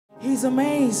He's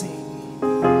amazing.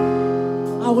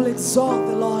 I will exalt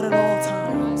the Lord at all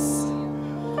times.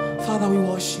 Father, we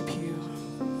worship you.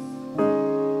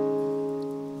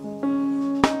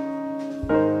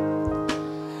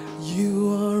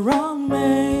 You are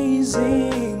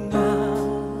amazing,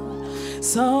 God,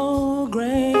 so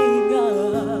great,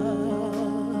 God.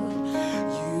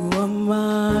 You are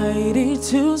mighty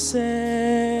to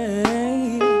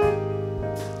save.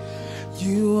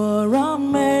 You are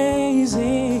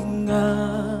amazing,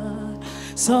 God,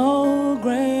 so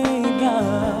great,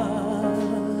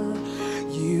 God.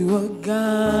 You are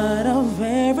God of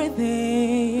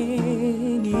everything,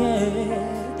 yeah.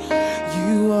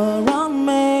 You are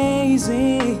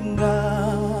amazing,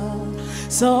 God,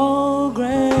 so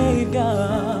great,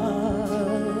 God.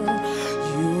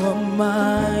 You are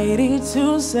mighty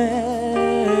to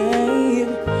save,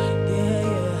 yeah.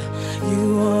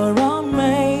 You are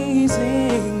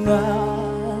amazing,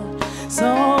 God,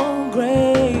 so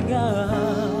great, God.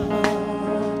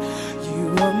 You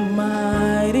are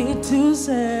mighty to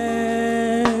save.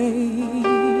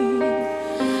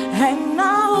 And I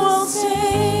will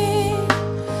sing,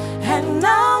 and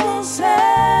I will say,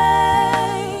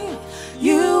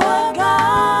 you are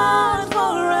God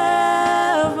forevermore.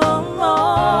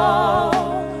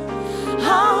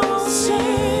 I will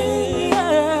sing,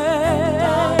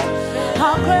 yeah,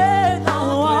 how great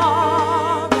thou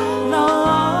art, no,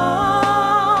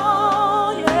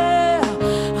 yeah.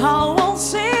 I will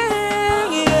sing,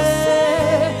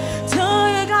 yeah, to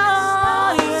you,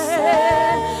 God,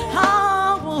 yeah. I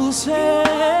will sing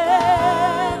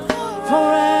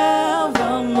forevermore.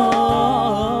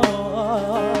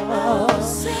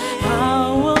 I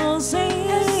will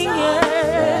sing,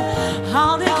 yeah.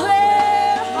 I'll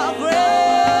declare how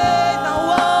great thou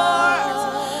art.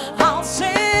 I'll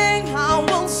sing, I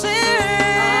will sing,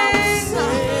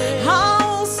 I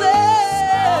will say,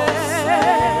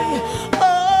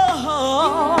 oh,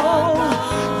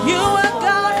 you are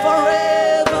God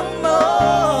forevermore.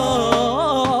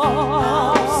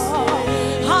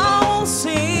 I will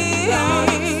sing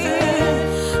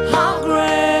how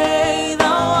great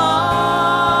thou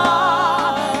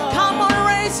art. Come on,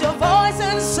 raise your voice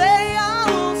and say, I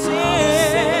will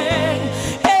sing.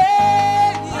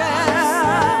 Yeah,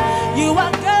 you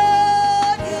are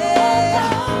good, yeah,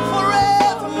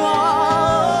 forevermore.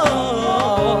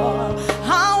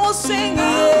 I will sing,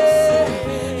 yeah,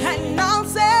 and I'll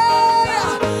say,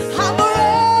 how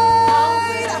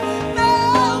great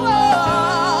thou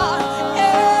art.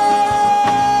 Yeah,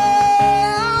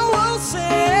 I will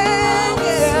sing,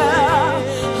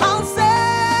 yeah, I'll say,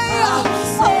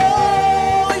 oh,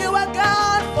 you are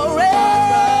God forevermore.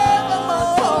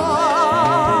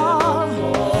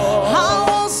 I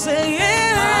will sing,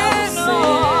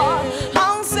 Lord,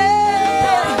 I'll say,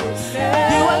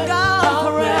 you are God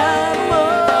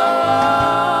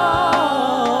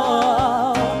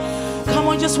forevermore. Come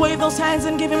on, just wave those hands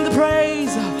and give him the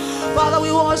praise. Father,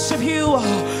 we worship you.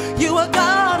 You are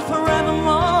God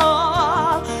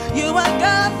forevermore. You are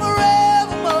God